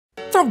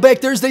Throwback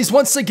Thursdays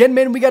once again,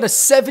 man. We got a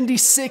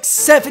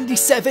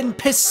 76-77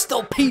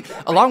 Pistol Pete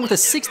along with a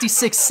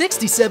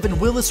 66-67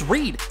 Willis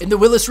Reed. And the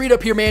Willis Reed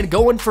up here, man,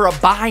 going for a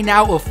buy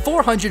now of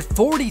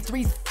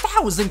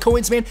 443,000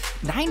 coins, man.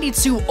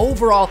 92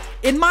 overall.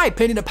 In my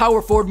opinion, a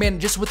power forward, man,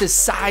 just with his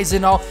size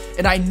and all.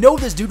 And I know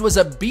this dude was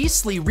a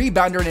beastly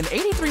rebounder and an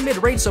 83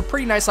 mid-range, so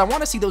pretty nice. I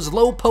want to see those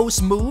low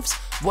post moves.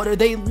 What are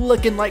they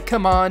looking like?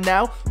 Come on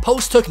now.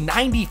 Post took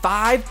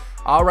 95.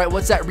 All right,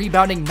 what's that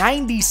rebounding?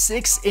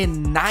 96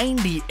 and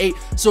 98.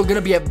 So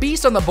gonna be a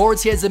beast on the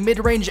boards. He has a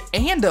mid-range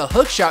and a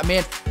hook shot,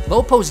 man.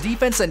 Low post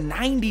defense a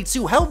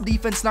 92, help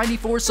defense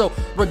 94. So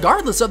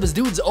regardless of this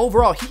dude's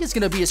overall, he is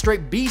gonna be a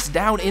straight beast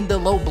down in the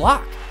low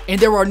block. And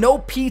there are no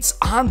Petes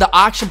on the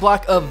auction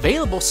block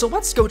available, so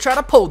let's go try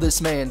to pull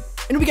this man.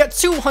 And we got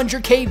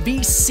 200k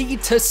VC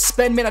to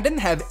spend, man. I didn't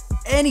have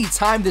any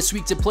time this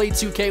week to play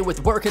 2K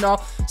with work and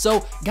all,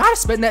 so gotta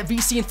spend that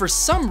VC. And for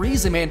some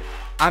reason, man,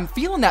 I'm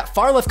feeling that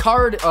far left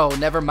card. Oh,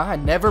 never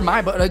mind,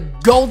 but a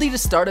Goldie to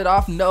start it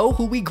off. No,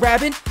 who we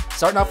grabbing?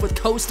 Starting off with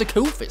Costa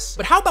Koufis.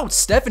 But how about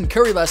Stephen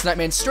Curry last night,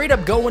 man? Straight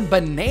up going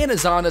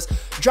bananas on us,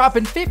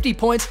 dropping 50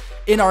 points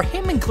in our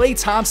him and Klay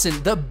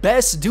Thompson, the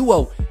best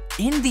duo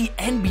in the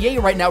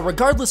NBA right now,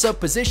 regardless of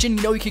position.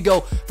 You know, you could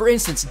go, for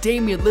instance,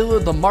 Damian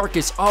Lillard,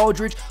 LaMarcus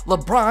Aldridge,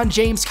 LeBron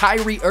James,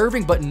 Kyrie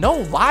Irving, but no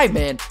lie,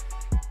 man.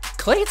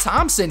 Klay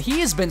Thompson,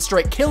 he has been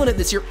straight killing it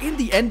this year in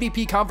the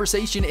MVP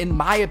conversation, in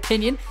my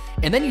opinion.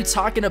 And then you're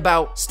talking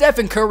about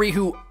Stephen Curry,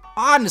 who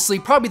honestly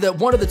probably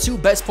one of the two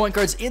best point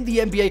guards in the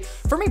NBA.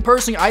 For me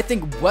personally, I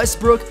think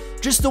Westbrook,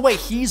 just the way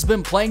he's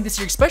been playing this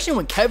year, especially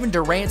when Kevin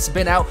Durant's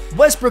been out,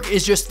 Westbrook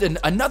is just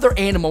another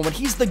animal. When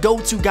he's the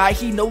go-to guy,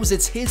 he knows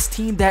it's his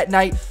team that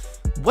night.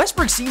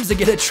 Westbrook seems to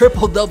get a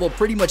triple-double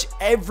pretty much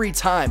every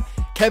time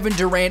Kevin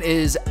Durant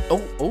is,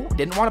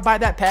 didn't want to buy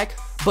that pack,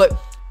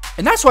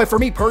 and that's why for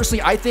me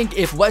personally, I think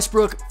if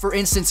Westbrook, for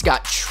instance,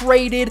 got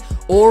traded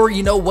or,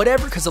 you know,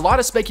 whatever, because a lot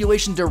of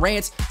speculation,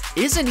 Durant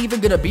isn't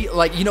even going to be,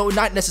 like, you know,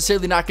 not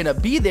necessarily not going to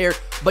be there,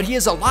 but he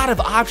has a lot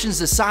of options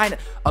to sign.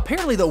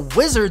 Apparently, the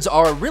Wizards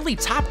are a really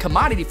top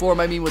commodity for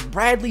him. I mean, with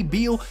Bradley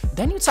Beal,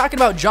 then you're talking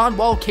about John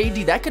Wall,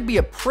 KD. That could be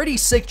a pretty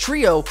sick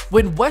trio.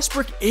 When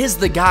Westbrook is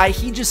the guy,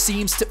 he just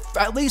seems to,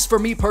 at least for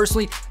me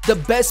personally, the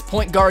best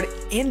point guard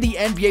in the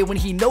NBA. When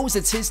he knows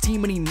it's his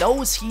team, when he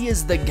knows he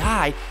is the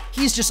guy,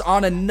 he's just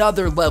on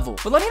another level.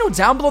 But let me know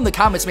down below in the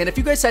comments, man, if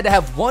you guys had to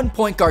have one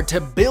point guard to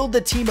build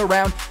the team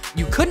around,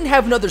 you couldn't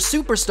have another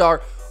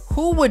superstar,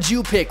 who would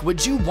you pick?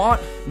 Would you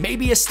want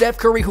maybe a Steph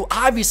Curry, who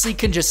obviously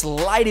can just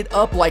light it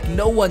up like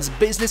no one's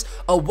business,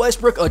 a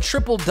Westbrook, a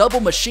triple-double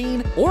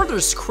machine, or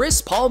there's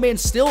Chris Paul, man,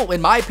 still,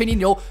 in my opinion,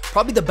 you know,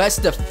 probably the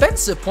best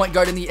defensive point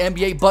guard in the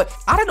NBA, but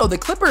I don't know, the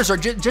Clippers are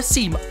just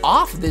seem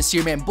off this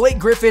year, man. Blake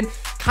Griffin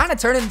kind of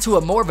turning into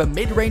more of a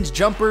mid-range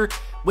jumper,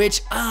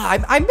 which,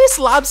 I miss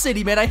Lob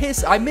City, man.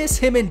 I miss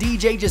him and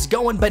DJ just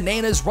going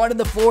bananas, running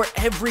the floor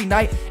every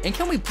night. And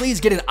can we please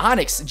get an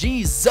Onyx?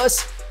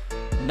 Jesus.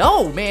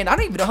 No, man, I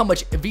don't even know how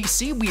much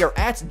VC we are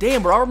at.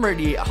 Damn, we're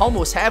already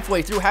almost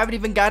halfway through. Haven't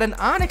even got an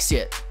Onyx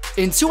yet.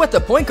 And two at the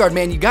point guard,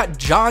 man, you got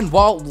John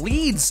Wall,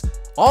 leads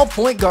all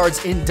point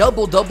guards in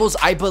double-doubles,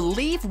 I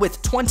believe,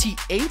 with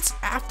 28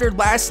 after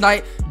last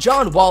night.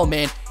 John Wall,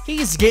 man,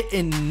 he's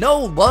getting no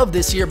love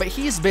this year, but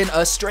he's been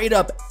a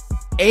straight-up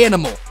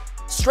animal.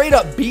 Straight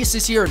up beast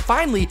this year. And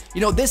finally,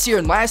 you know, this year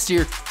and last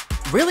year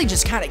really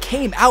just kind of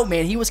came out,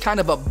 man. He was kind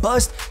of a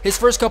bust. His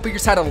first couple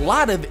years had a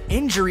lot of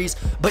injuries,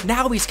 but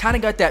now he's kind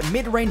of got that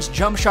mid-range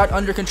jump shot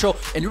under control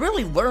and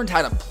really learned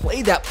how to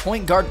play that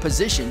point guard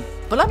position.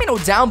 But let me know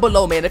down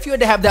below, man, if you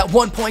had to have that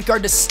one point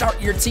guard to start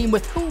your team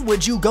with, who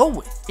would you go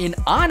with? In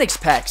Onyx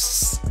packs,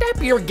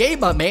 step your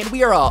game up, man.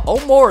 We are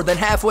more than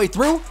halfway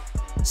through.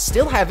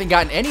 Still haven't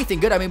gotten anything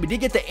good. I mean, we did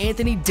get the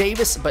Anthony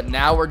Davis, but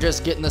now we're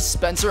just getting the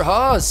Spencer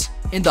Hawes.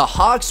 And the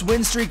Hawks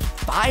win streak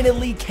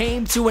finally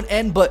came to an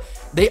end, but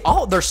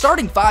their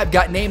starting five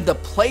got named the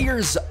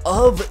players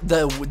of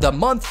the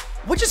month,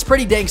 which is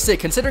pretty dang sick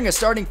considering a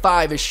starting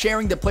five is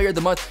sharing the player of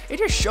the month. It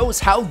just shows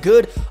how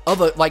good of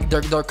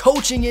their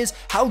coaching is,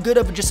 how good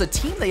of just a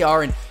team they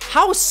are, and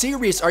how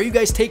serious are you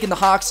guys taking the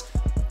Hawks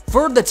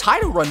for the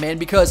title run, man?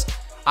 Because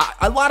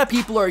a lot of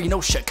people are, you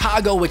know,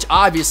 Chicago, which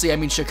obviously, I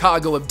mean,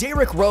 Chicago, if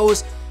Derrick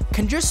Rose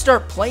can just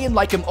start playing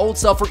like him old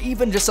self, or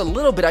even just a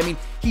little bit, I mean,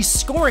 he's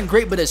scoring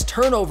great, but his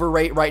turnover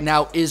rate right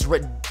now is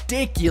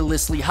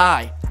ridiculously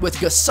high. With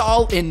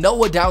Gasol and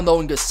Noah down low,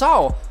 and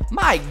Gasol,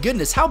 my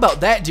goodness, how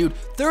about that dude?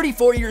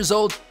 34 years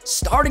old,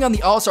 starting on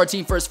the All-Star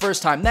team for his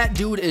first time. That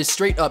dude is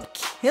straight up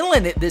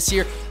killing it this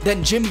year.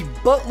 Then Jimmy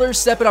Butler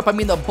stepping up. I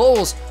mean, the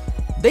Bulls,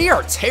 they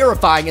are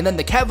terrifying. And then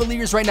the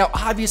Cavaliers right now,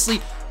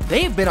 obviously,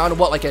 they've been on,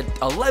 what, like an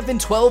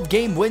 11-12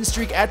 game win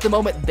streak at the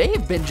moment.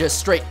 They've been just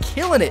straight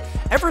killing it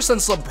ever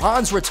since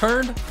LeBron's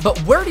returned. But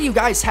where do you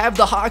guys have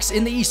the Hawks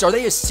in the East? Are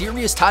they a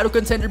serious title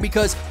contender?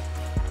 Because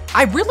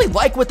I really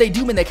like what they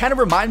do, man. They kind of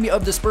remind me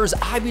of the Spurs.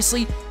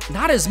 Obviously,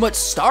 not as much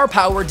star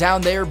power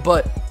down there,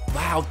 but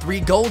wow, 3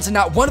 golds, and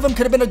not one of them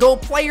could have been a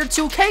gold player,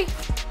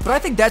 2K. But I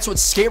think that's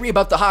what's scary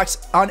about the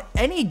Hawks. On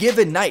any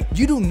given night,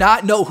 you do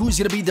not know who's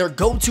going to be their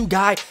go-to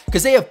guy,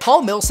 because they have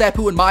Paul Millsap,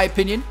 who in my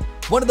opinion,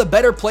 one of the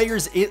better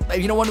players,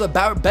 one of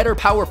the better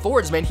power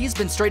forwards, man. He's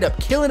been straight up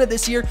killing it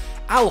this year.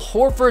 Al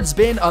Horford's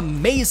been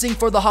amazing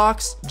for the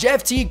Hawks.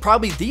 Jeff Teague,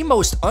 probably the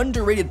most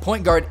underrated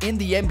point guard in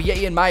the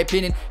NBA, in my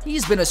opinion.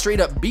 He's been a straight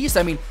up beast.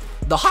 I mean,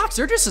 the Hawks,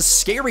 they're just a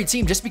scary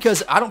team just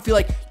because I don't feel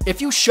like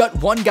if you shut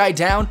one guy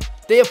down,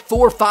 they have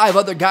 4 or 5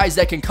 other guys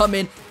that can come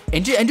in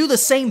and do the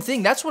same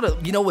thing. That's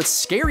what, what's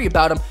scary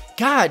about them.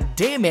 God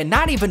damn, man,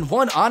 not even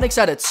one Onyx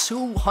out of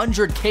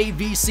 200k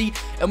VC,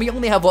 and we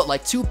only have, what,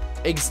 like 2,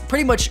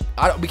 pretty much,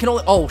 we can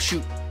only, oh,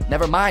 shoot,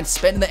 never mind,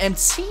 spending the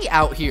MT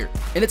out here.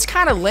 And it's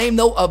kind of lame,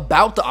 though,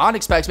 about the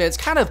Onyx packs, man. It's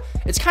kind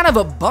of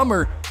a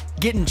bummer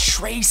getting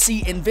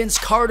Tracy and Vince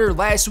Carter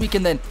last week,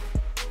 and then,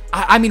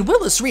 I mean,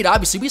 Willis Reed,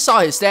 obviously, we saw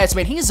his stats,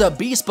 man. He's a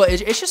beast, but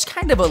it's just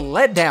kind of a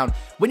letdown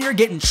when you're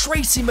getting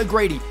Tracy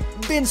McGrady,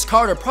 Vince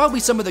Carter, probably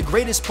some of the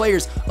greatest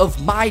players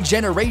of my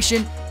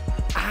generation.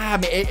 I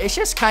mean, it's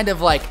just kind of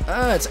like,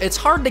 it's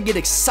hard to get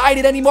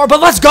excited anymore, but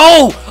let's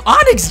go!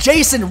 Onyx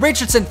Jason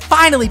Richardson,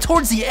 finally,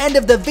 towards the end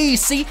of the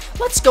VC.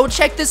 Let's go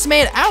check this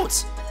man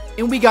out.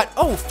 And we got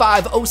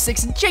 05,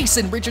 06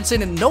 Jason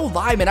Richardson, and no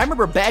lie, man, I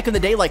remember back in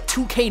the day, like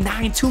 2K9,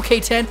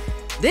 2K10,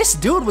 this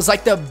dude was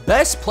like the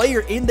best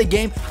player in the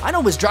game. I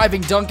know his driving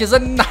dunk is a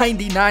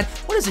 99.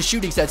 What is his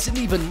shooting stats?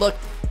 Didn't even look.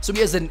 So he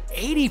has an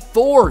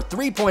 84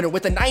 three-pointer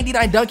with a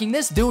 99 dunking.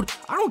 This dude,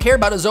 I don't care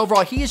about his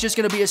overall. He is just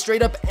going to be a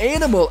straight-up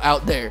animal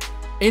out there.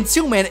 And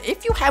two, man,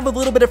 if you have a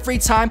little bit of free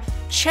time,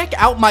 check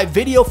out my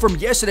video from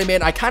yesterday,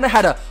 man. I kind of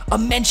had a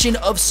mention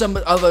of some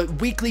of a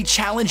weekly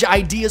challenge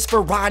ideas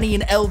for Ronnie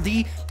and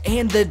LD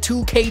and the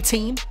 2K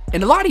team.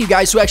 And a lot of you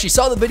guys who actually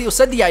saw the video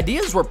said the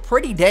ideas were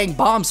pretty dang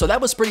bomb, so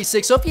that was pretty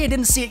sick. So if you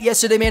didn't see it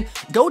yesterday, man,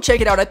 go check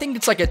it out. I think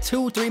it's like a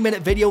 2-3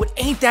 minute video. It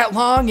ain't that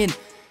long, and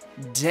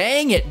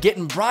dang it,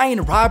 getting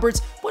Brian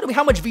Roberts.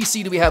 How much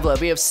VC do we have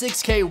left? We have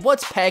 6K.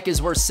 What pack is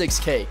worth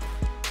 6K?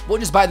 We'll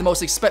just buy the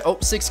most 6K,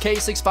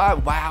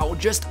 6.5. Wow,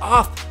 just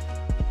off.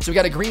 So we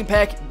got a green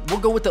pack. We'll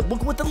go with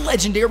the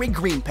legendary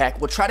green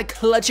pack. We'll try to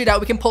clutch it out.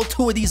 We can pull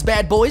 2 of these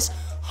bad boys.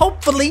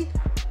 Hopefully,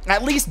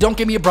 at least don't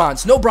give me a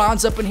bronze. No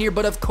bronze up in here,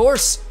 but of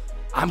course,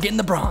 I'm getting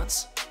the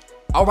bronze.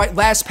 All right,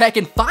 last pack,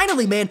 and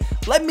finally, man,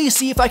 let me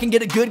see if I can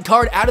get a good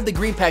card out of the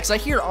green packs. I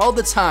hear all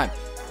the time,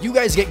 you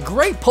guys get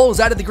great pulls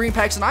out of the green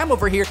packs, and I'm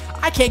over here,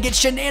 I can't get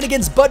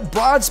shenanigans, but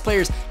bronze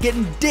players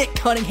getting Dick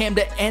Cunningham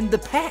to end the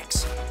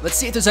packs. Let's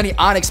see if there's any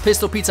Onyx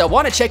Pistol Pizza. I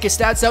want to check his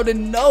stats out,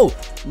 and no,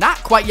 not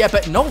quite yet,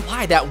 but no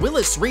lie, that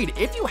Willis Reed,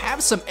 if you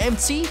have some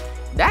MT,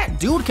 that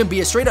dude can be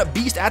a straight up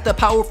beast at the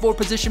power forward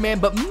position, man.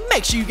 But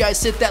make sure you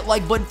guys hit that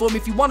like button for me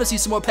if you want to see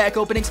some more pack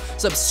openings.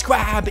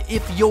 Subscribe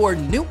if you're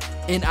new,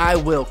 and I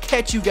will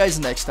catch you guys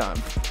next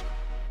time.